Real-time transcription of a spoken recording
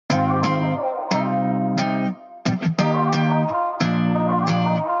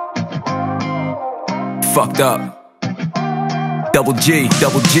fucked up. Double G,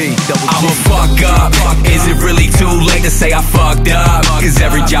 double G, double G. I'ma fuck up. Is it really too late to say I fucked up? Cause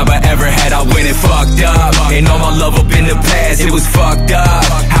every job I ever had, I went and fucked up. And all my love up in the past, it was fucked up.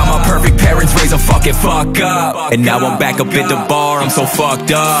 How my perfect parents raised a fucking fuck up. And now I'm back up at the bar, I'm so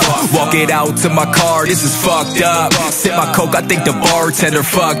fucked up. Walk it out to my car, this is fucked up. Sip my coke, I think the bartender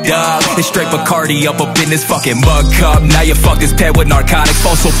fucked up. And straight Bacardi up in this fucking mug cup. Now you fuck this pet with narcotics.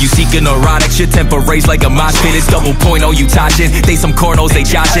 False hope you seeking erotics. Your temper raised like a mosh pit. It's double point, oh you touching. They some cornos, they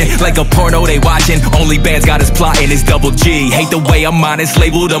joshin'. Like a porno, they watching. Only bands got us plotting, it's double G. Hate the way I'm honest,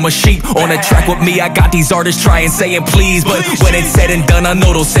 labeled I'm a sheep. On a track with me, I got these artists trying, saying please. But when it's said and done, I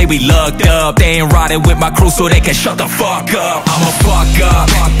know they'll say we lucked up. They ain't riding with my crew so they can shut the fuck up. I'ma fuck up.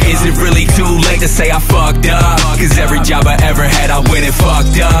 Is it really too late to say I fucked up? Cause every job I ever had, I went and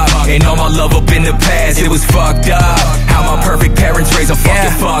fucked up. And all my love up in the past, it was fucked up. How my perfect parents raised a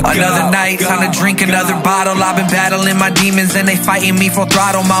fucking fuck up. Another night, time to drink another bottle. I've been battling my demons and they fighting me full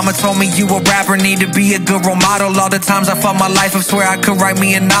throttle. Mama told me you a rapper, need to be a good role model. All the times I fucked my life up, swear I could write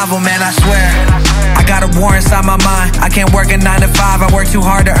me a novel. Man, I swear I got a war inside my mind. I can't work a 9 to 5, I work too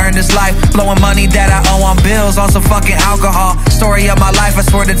hard to earn this life. Blowing money that I owe on bills, on some fucking alcohol. Story of my life, I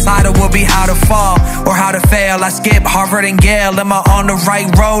swear the title will be how to fall or how to fail. I skip Harvard and Yale, am I on the right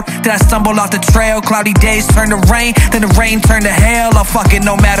road? Did I stumble off the trail? Cloudy days turn to rain, then the rain turn to hell. I'll fuck it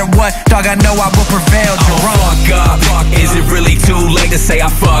no matter what, dog, I know I will prevail. Jerome. Fuck up. Is it really too late to say I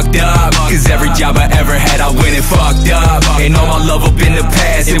fucked up? Cause every job I ever had, I went and fucked up. And all my love up in the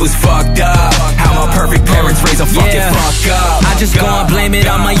past, it was fucked up. How my perfect parents raised a fucking fuck up. I just go and blame it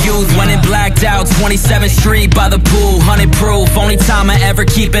on my youth when it blacked out. 27th Street by the pool, 100 proof. Only time I ever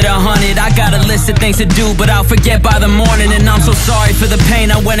keep it 100. I got a list of things to do, but I'll forget by the morning. And I'm so sorry for the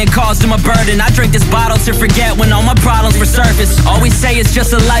pain I went and caused him a burden. I drink this bottle to forget when all my problems resurface. Always say it's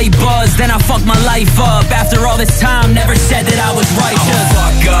just a light buzz, then I fuck my life up. After all this time, never said that I was righteous. I'ma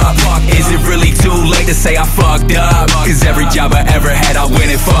fuck up. Is it really too late to say I fucked up? Cause every job I ever had, I went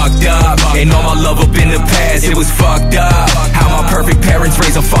and fucked up. And all my love up in the past, it was fucked up. How my perfect parents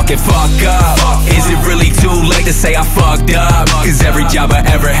raised a fucking fuck up. Is it really too late to say I fucked up? Cause every job I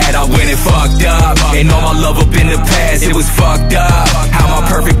ever had, I went and fucked up. And all my love up in the past, it was fucked up. How my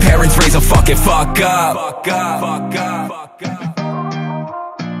perfect parents raised a fucking fuck up.